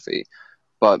philosophy.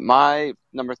 But my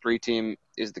number 3 team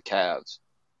is the Cavs.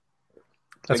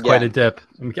 That's quite a dip.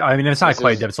 I mean, it's not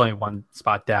quite a dip. It's only one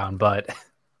spot down, but...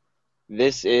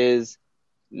 This is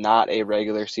not a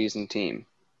regular season team.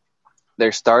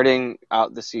 They're starting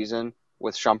out the season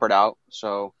with Shumpert out,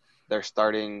 so their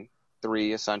starting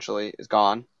 3 essentially is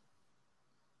gone.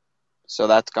 So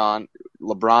that's gone.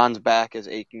 LeBron's back is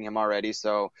aching him already,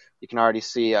 so you can already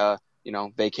see a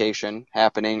vacation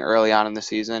happening early on in the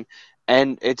season.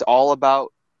 And it's all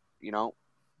about,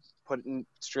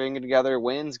 stringing together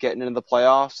wins, getting into the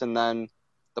playoffs, and then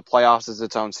the playoffs is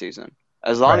its own season.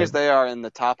 As long as they are in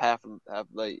the top half of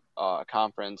the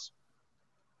conference,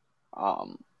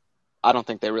 I don't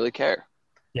think they really care.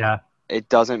 Yeah. It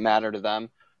doesn't matter to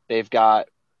them. They've got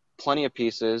plenty of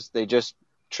pieces.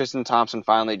 Tristan Thompson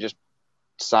finally just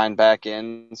signed back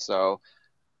in, so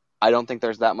I don't think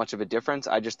there's that much of a difference.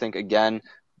 I just think, again,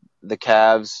 the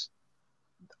Cavs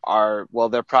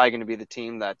they're probably going to be the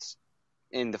team that's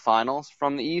in the finals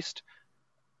from the East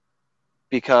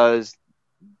because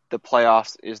the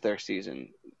playoffs is their season,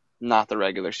 not the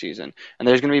regular season. And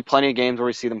there's going to be plenty of games where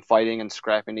we see them fighting and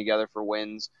scrapping together for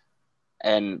wins.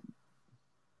 But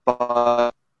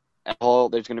at whole,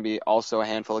 there's going to be also a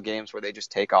handful of games where they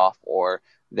just take off or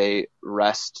they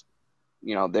rest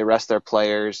their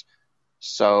players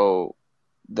so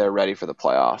they're ready for the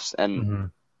playoffs.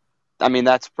 And I mean,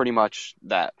 that's pretty much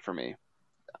that for me.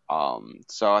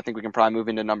 So I think we can probably move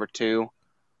into number 2.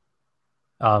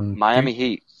 Miami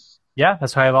Heat. Yeah,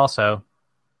 that's what I have also.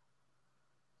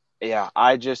 Yeah,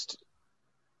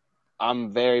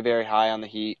 I'm very, very high on the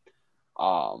Heat.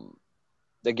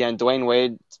 Again, Dwayne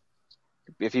Wade,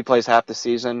 if he plays half the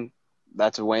season,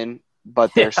 that's a win.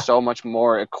 But they're so much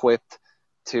more equipped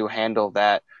to handle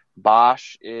that.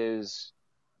 Bosch is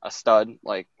a stud.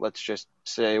 Like, let's just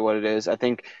say what it is. I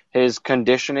think his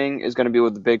conditioning is going to be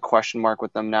with the big question mark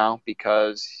with them now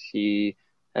because he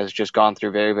has just gone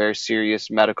through very, very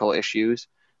serious medical issues.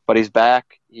 But he's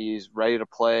back. He's ready to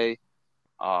play.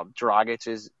 Dragic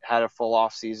has had a full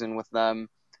off season with them.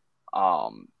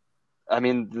 I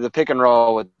mean, the pick and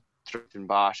roll with Dragic and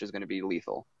Bosch is going to be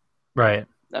lethal. Right.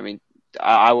 I mean,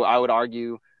 I would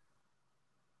argue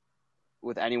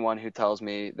with anyone who tells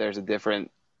me there's a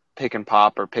different pick and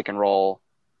pop or pick and roll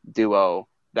duo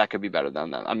that could be better than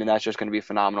them. I mean, that's just going to be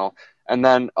phenomenal. And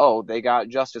then, they got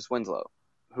Justice Winslow,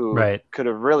 who could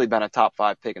have really been a top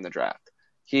 5 pick in the draft.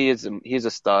 He's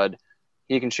a stud.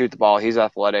 He can shoot the ball. He's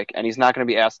athletic, and he's not going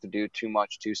to be asked to do too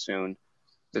much too soon.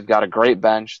 They've got a great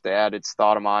bench. They added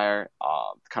Stoudemire,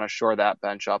 kind of shore that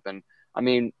bench up. And, I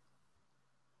mean,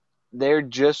 they're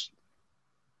just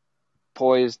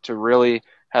poised to really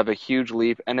have a huge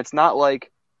leap. And it's not like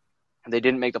they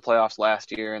didn't make the playoffs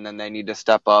last year and then they need to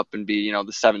step up and be, the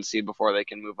 7th seed before they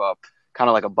can move up, kind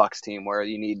of like a Bucks team where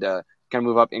you need to kind of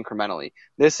move up incrementally.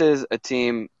 This is a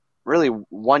team really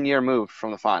 1 year moved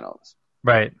from the finals.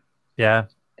 Right. Yeah.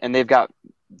 And they've got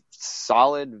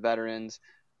solid veterans.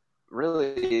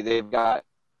 Really, they've got,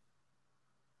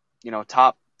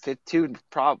 top 52,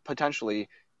 potentially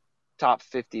top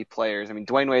 50 players. I mean,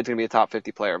 Dwayne Wade's going to be a top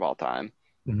 50 player of all time.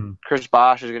 Mm-hmm. Chris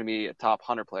Bosh is going to be a top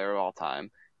 100 player of all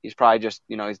time. He's probably just,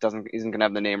 he isn't going to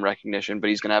have the name recognition, but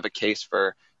he's going to have a case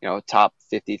for, top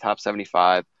 50, top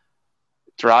 75.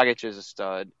 Dragic is a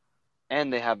stud,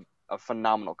 and they have a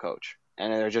phenomenal coach,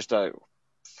 and they're just a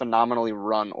phenomenally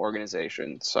run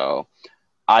organization. So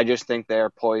I just think they're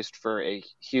poised for a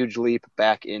huge leap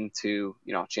back into,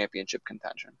 championship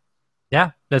contention.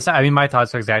 Yeah, my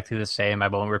thoughts are exactly the same. I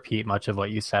won't repeat much of what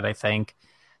you said. I think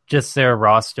just their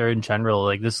roster in general,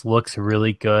 like, this looks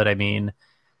really good. I mean,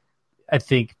 I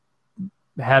think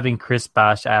having Chris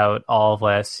Bosh out all of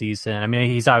last season, I mean,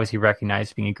 he's obviously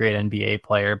recognized being a great NBA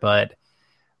player, but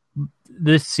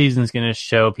this season is going to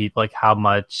show people like how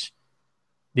much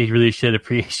they really should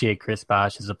appreciate Chris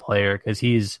Bosh as a player because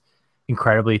he's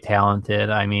incredibly talented.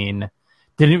 I mean,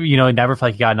 didn't never felt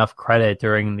like he got enough credit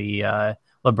during the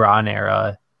LeBron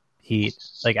era Heat,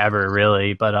 like ever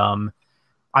really. But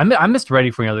I'm just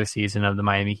ready for another season of the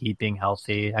Miami Heat being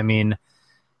healthy. I mean,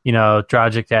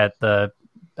 Dragic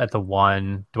at the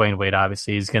one, Dwayne Wade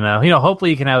obviously is gonna,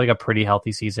 hopefully he can have like a pretty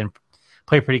healthy season,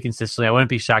 play pretty consistently. I wouldn't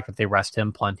be shocked if they rest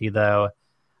him plenty though.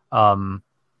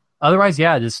 Otherwise,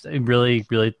 yeah, just a really,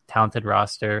 really talented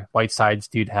roster. Whiteside's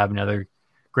dude have another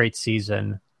great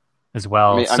season as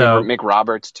well. I mean, Mick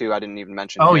Roberts too. I didn't even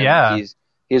mention oh him. yeah,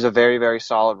 He's a very, very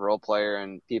solid role player,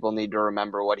 and people need to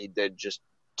remember what he did just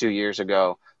 2 years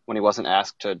ago when he wasn't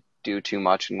asked to do too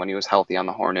much and when he was healthy on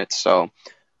the Hornets. So,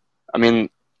 I mean,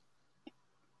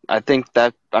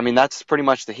 that's pretty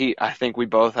much the Heat. I think we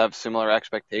both have similar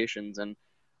expectations, and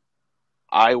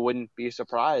I wouldn't be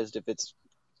surprised if it's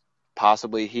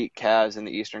possibly Heat Cavs in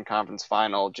the Eastern Conference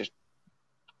Final, just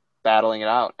battling it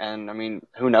out. And I mean,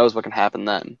 who knows what can happen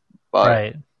then? But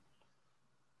right.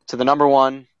 to the number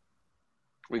one,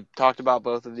 we've talked about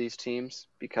both of these teams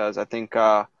because I think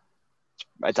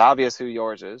it's obvious who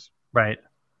yours is. Right.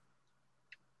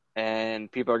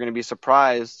 And people are going to be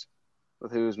surprised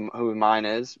with who mine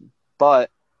is.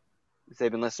 But if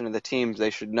they've been listening to the teams, they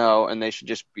should know, and they should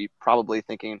just be probably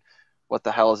thinking, what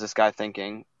the hell is this guy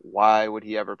thinking? Why would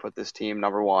he ever put this team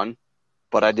number one?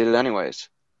 But I did it anyways,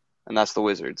 and that's the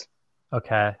Wizards.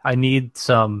 Okay, I need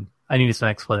some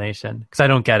explanation because I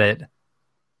don't get it.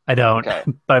 I don't, okay.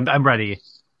 But I'm ready.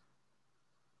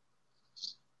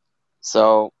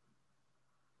 So,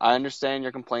 I understand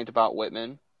your complaint about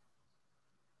Whitman.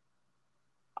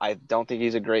 I don't think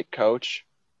he's a great coach,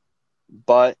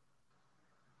 but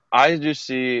I do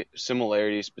see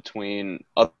similarities between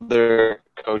other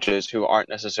coaches who aren't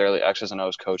necessarily X's and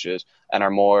O's coaches and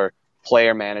are more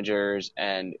player managers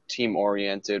and team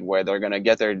oriented, where they're going to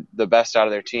get the best out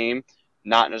of their team,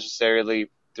 not necessarily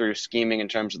through scheming in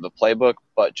terms of the playbook,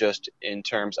 but just in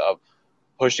terms of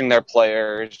pushing their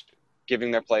players,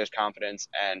 giving their players confidence,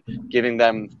 and giving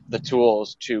them the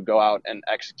tools to go out and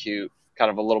execute kind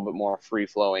of a little bit more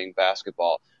free-flowing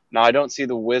basketball. Now, I don't see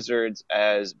the Wizards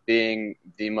as being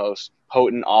the most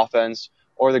potent offense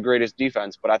or the greatest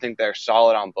defense, but I think they're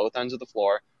solid on both ends of the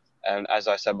floor. And as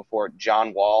I said before,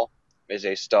 John Wall is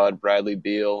a stud. Bradley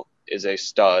Beal is a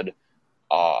stud.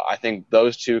 I think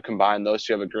those two combined, those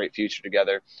two have a great future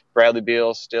together. Bradley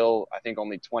Beal still, I think,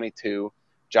 only 22.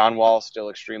 John Wall is still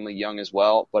extremely young as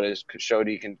well, but has showed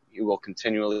he will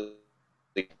continually.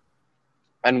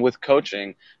 And with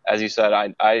coaching, as you said,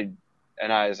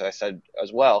 as I said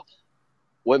as well,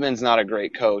 Whitman's not a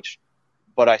great coach,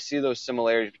 but I see those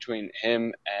similarities between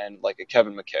him and like a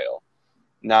Kevin McHale.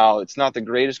 Now, it's not the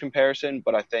greatest comparison,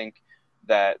 but I think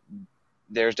that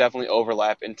there's definitely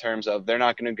overlap in terms of they're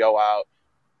not going to go out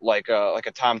like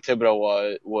a Tom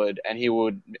Thibodeau would, and he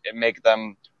would make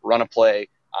them run a play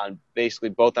on basically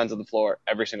both ends of the floor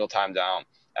every single time down.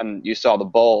 And you saw the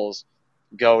Bulls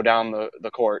go down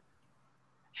the court,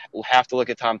 have to look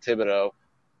at Tom Thibodeau,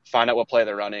 find out what play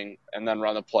they're running, and then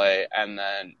run the play, and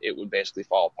then it would basically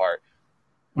fall apart.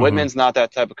 Mm-hmm. Whitman's not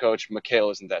that type of coach.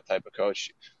 McHale isn't that type of coach.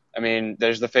 I mean,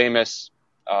 there's the famous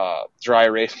dry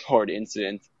erase board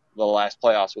incident the last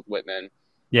playoffs with Whitman,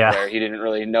 where he didn't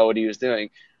really know what he was doing.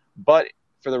 But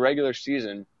for the regular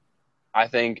season, I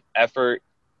think effort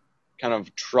kind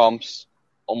of trumps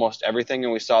almost everything,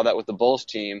 and we saw that with the Bulls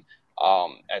team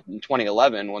in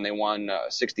 2011 when they won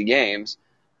 60 games.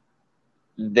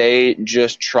 They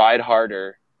just tried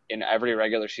harder in every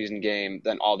regular season game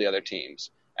than all the other teams.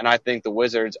 And I think the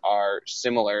Wizards are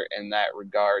similar in that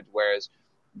regard, whereas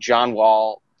John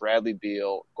Wall, Bradley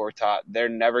Beal, Gortat, they're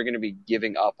never going to be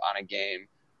giving up on a game.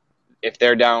 If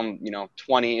they're down,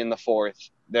 20 in the fourth,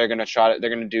 they're going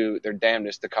to do their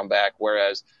damnedest to come back,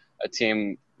 whereas a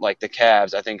team like the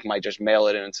Cavs, I think, might just mail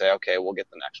it in and say, okay, we'll get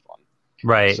the next one.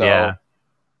 Right, so, yeah.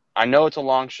 I know it's a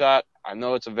long shot. I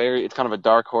know it's kind of a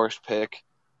dark horse pick,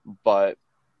 but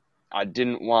I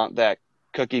didn't want that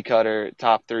cookie cutter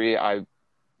top three. I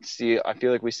feel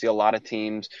like we see a lot of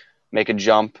teams make a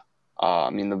jump.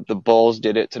 The Bulls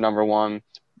did it to number one.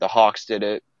 The Hawks did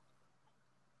it.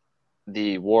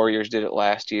 The Warriors did it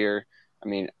last year.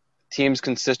 Teams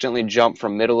consistently jump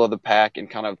from middle of the pack and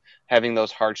kind of having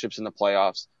those hardships in the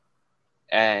playoffs,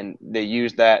 and they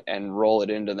use that and roll it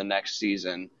into the next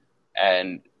season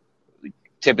and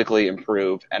typically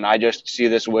improve. And I just see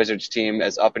this Wizards team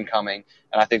as up and coming,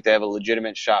 and I think they have a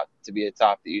legitimate shot to be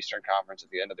atop the Eastern Conference at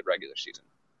the end of the regular season.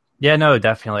 Yeah, no,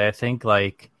 definitely. I think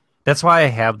that's why I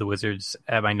have the Wizards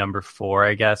at my number 4,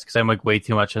 I guess, because I'm way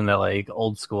too much in the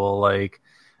old school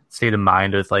state of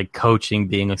mind with like coaching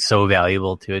being like, so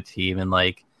valuable to a team, and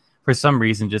like for some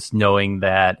reason, just knowing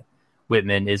that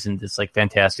Whitman isn't this like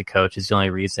fantastic coach is the only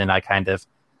reason I kind of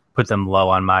put them low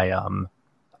on my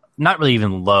not really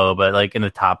even low, but like in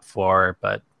the top four,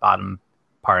 but bottom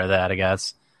part of that, I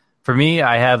guess. For me,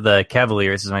 I have the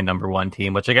Cavaliers as my number one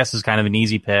team, which I guess is kind of an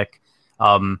easy pick.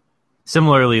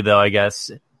 Similarly, though, I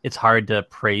guess it's hard to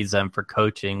praise them for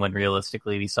coaching when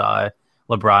realistically we saw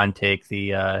LeBron take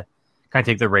the kind of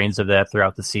take the reins of that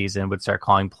throughout the season, would start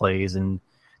calling plays and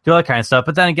do all that kind of stuff.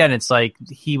 But then again, it's like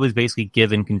he was basically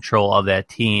given control of that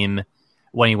team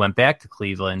when he went back to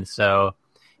Cleveland. So,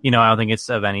 I don't think it's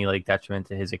of any like detriment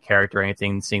to his character or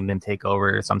anything, seeing them take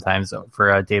over sometimes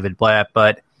for David Blatt.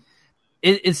 But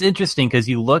it's interesting because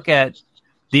you look at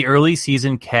the early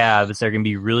season Cavs, they're going to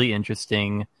be really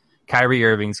interesting. Kyrie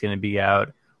Irving's going to be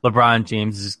out. LeBron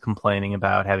James is complaining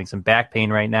about having some back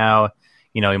pain right now.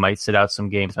 He might sit out some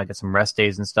games, might get some rest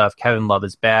days and stuff. Kevin Love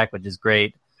is back, which is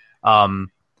great.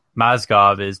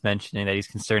 Mozgov is mentioning that he's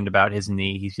concerned about his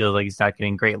knee. He feels like he's not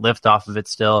getting great lift off of it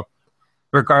still.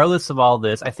 Regardless of all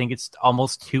this, I think it's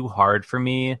almost too hard for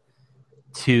me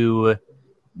to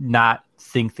not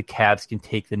think the Cavs can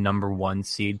take the number one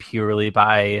seed purely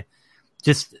by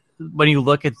just when you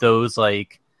look at those,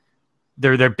 like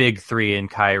they're big three in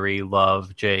Kyrie,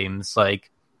 Love, James.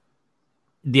 Like,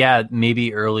 yeah,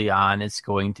 maybe early on it's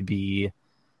going to be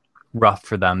rough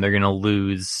for them. They're going to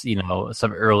lose,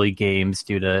 some early games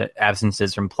due to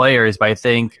absences from players. But I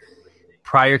think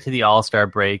prior to the All-Star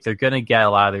break, they're going to get a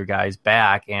lot of their guys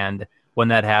back. And when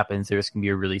that happens, there's going to be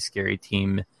a really scary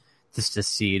team just to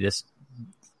see, just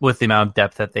with the amount of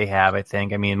depth that they have, I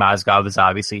think. I mean, Mozgov was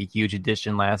obviously a huge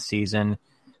addition last season.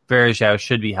 Verjao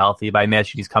should be healthy, but I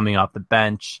imagine he's coming off the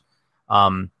bench.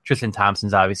 Tristan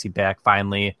Thompson's obviously back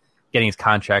finally, getting his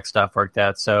contract stuff worked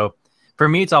out. So for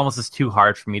me, it's almost just too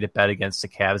hard for me to bet against the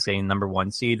Cavs getting number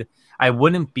one seed. I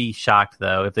wouldn't be shocked,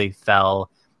 though, if they fell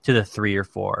to the 3 or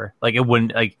 4. Like, I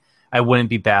wouldn't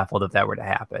be baffled if that were to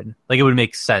happen. Like, it would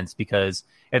make sense because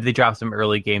if they drop some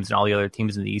early games and all the other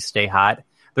teams in the East stay hot,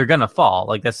 they're going to fall.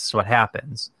 Like, that's just what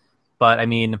happens. But, I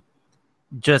mean,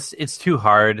 just it's too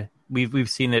hard. We've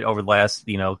seen it over the last,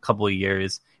 couple of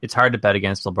years. It's hard to bet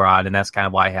against LeBron, and that's kind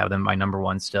of why I have them my number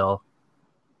one still.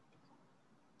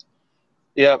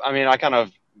 Yeah, I mean, I kind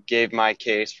of gave my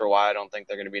case for why I don't think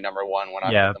they're going to be number one when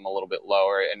I put them a little bit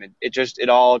lower. And it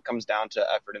all comes down to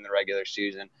effort in the regular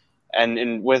season.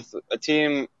 And with a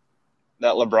team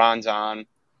that LeBron's on,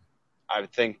 I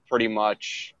think pretty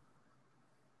much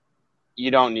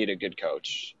you don't need a good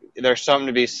coach. There's something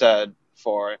to be said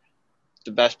for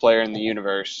the best player in the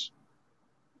universe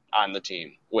on the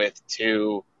team with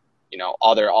two,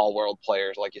 other all-world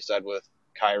players, like you said, with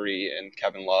Kyrie and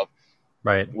Kevin Love.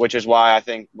 Right. Which is why I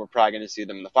think we're probably going to see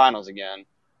them in the finals again.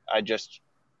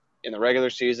 In the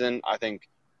regular season, I think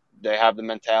they have the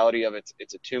mentality of it's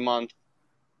a 2-month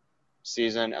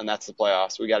season, and that's the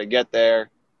playoffs. We got to get there,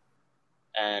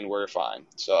 and we're fine.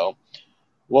 So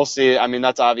we'll see. I mean,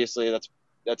 that's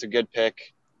a good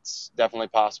pick. It's definitely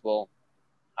possible.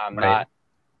 I'm not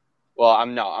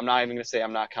even going to say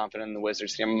I'm not confident in the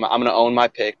Wizards team. I'm going to own my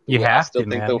pick. I still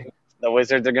think the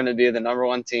Wizards are going to be the number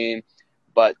one team.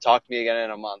 But talk to me again in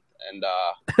a month,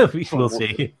 and we will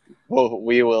see.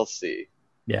 We will see.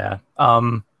 Yeah.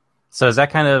 So does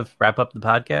that kind of wrap up the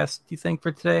podcast, do you think,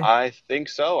 for today? I think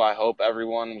so. I hope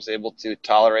everyone was able to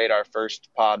tolerate our first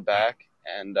pod back,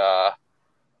 and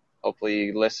hopefully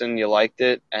you listened, you liked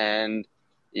it, and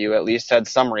you at least had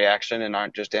some reaction and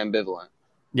aren't just ambivalent.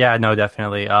 Yeah, no,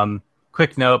 definitely.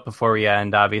 Quick note before we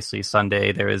end. Obviously,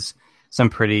 Sunday there was some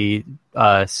pretty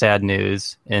sad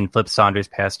news, and Flip Saunders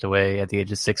passed away at the age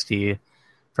of 60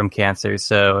 from cancer.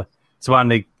 So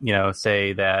wanted to,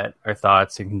 say that our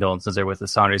thoughts and condolences are with the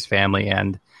Saunders family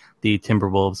and the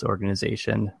Timberwolves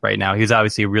organization right now. He's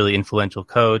obviously a really influential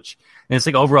coach, and it's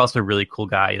like overall just a really cool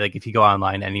guy. Like if you go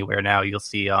online anywhere now, you'll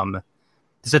see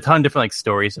there's a ton of different like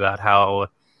stories about how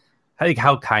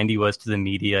kind he was to the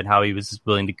media and how he was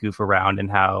willing to goof around, and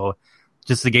how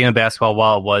just the game of basketball,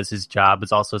 while it was his job,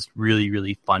 was also really,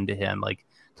 really fun to him, like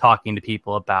talking to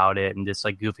people about it and just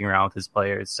like goofing around with his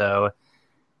players. So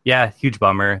yeah, huge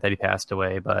bummer that he passed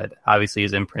away, but obviously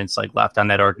his imprints like left on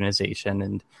that organization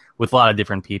and with a lot of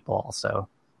different people also.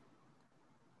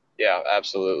 Yeah,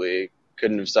 absolutely.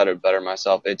 Couldn't have said it better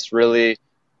myself. It's really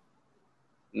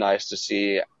nice to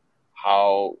see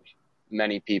how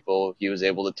many people he was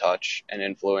able to touch and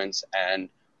influence, and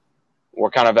we're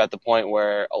kind of at the point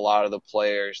where a lot of the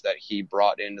players that he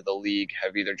brought into the league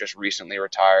have either just recently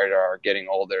retired or are getting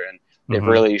older, and they've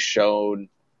really shown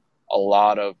a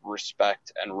lot of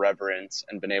respect and reverence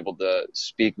and been able to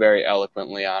speak very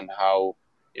eloquently on how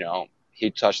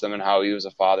he touched them and how he was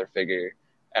a father figure.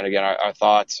 And again, our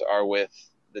thoughts are with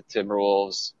the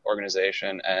Timberwolves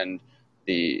organization and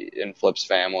the Flips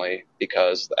family,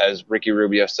 because as Ricky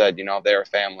Rubio said, they're a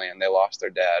family and they lost their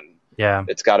dad. Yeah.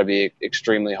 It's got to be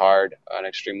extremely hard and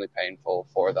extremely painful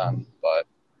for them. But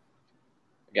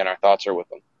again, our thoughts are with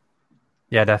them.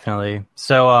 Yeah, definitely.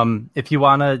 So if you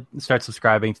want to start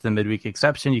subscribing to the Midweek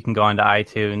Exception, you can go onto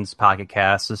iTunes, Pocket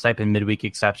Cast, just type in Midweek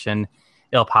Exception.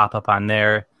 It'll pop up on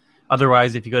there.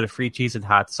 Otherwise, if you go to Free Cheese and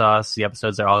Hot Sauce, the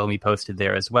episodes are all going to be posted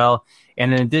there as well.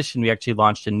 And in addition, we actually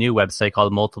launched a new website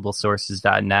called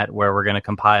multiplesources.net, where we're going to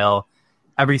compile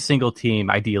every single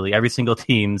team, ideally, every single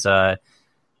team's, get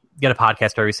a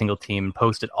podcast for every single team and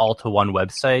post it all to one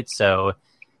website. So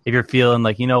if you're feeling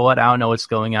like, you know what, I don't know what's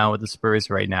going on with the Spurs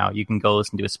right now, you can go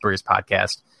listen to a Spurs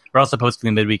podcast. We're also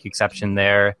posting the Midweek Exception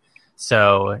there.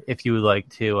 So if you would like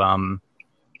to,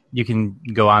 you can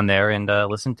go on there and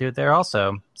listen to it there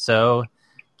also. So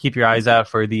keep your eyes out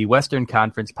for the Western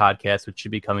Conference podcast, which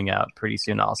should be coming out pretty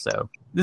soon also.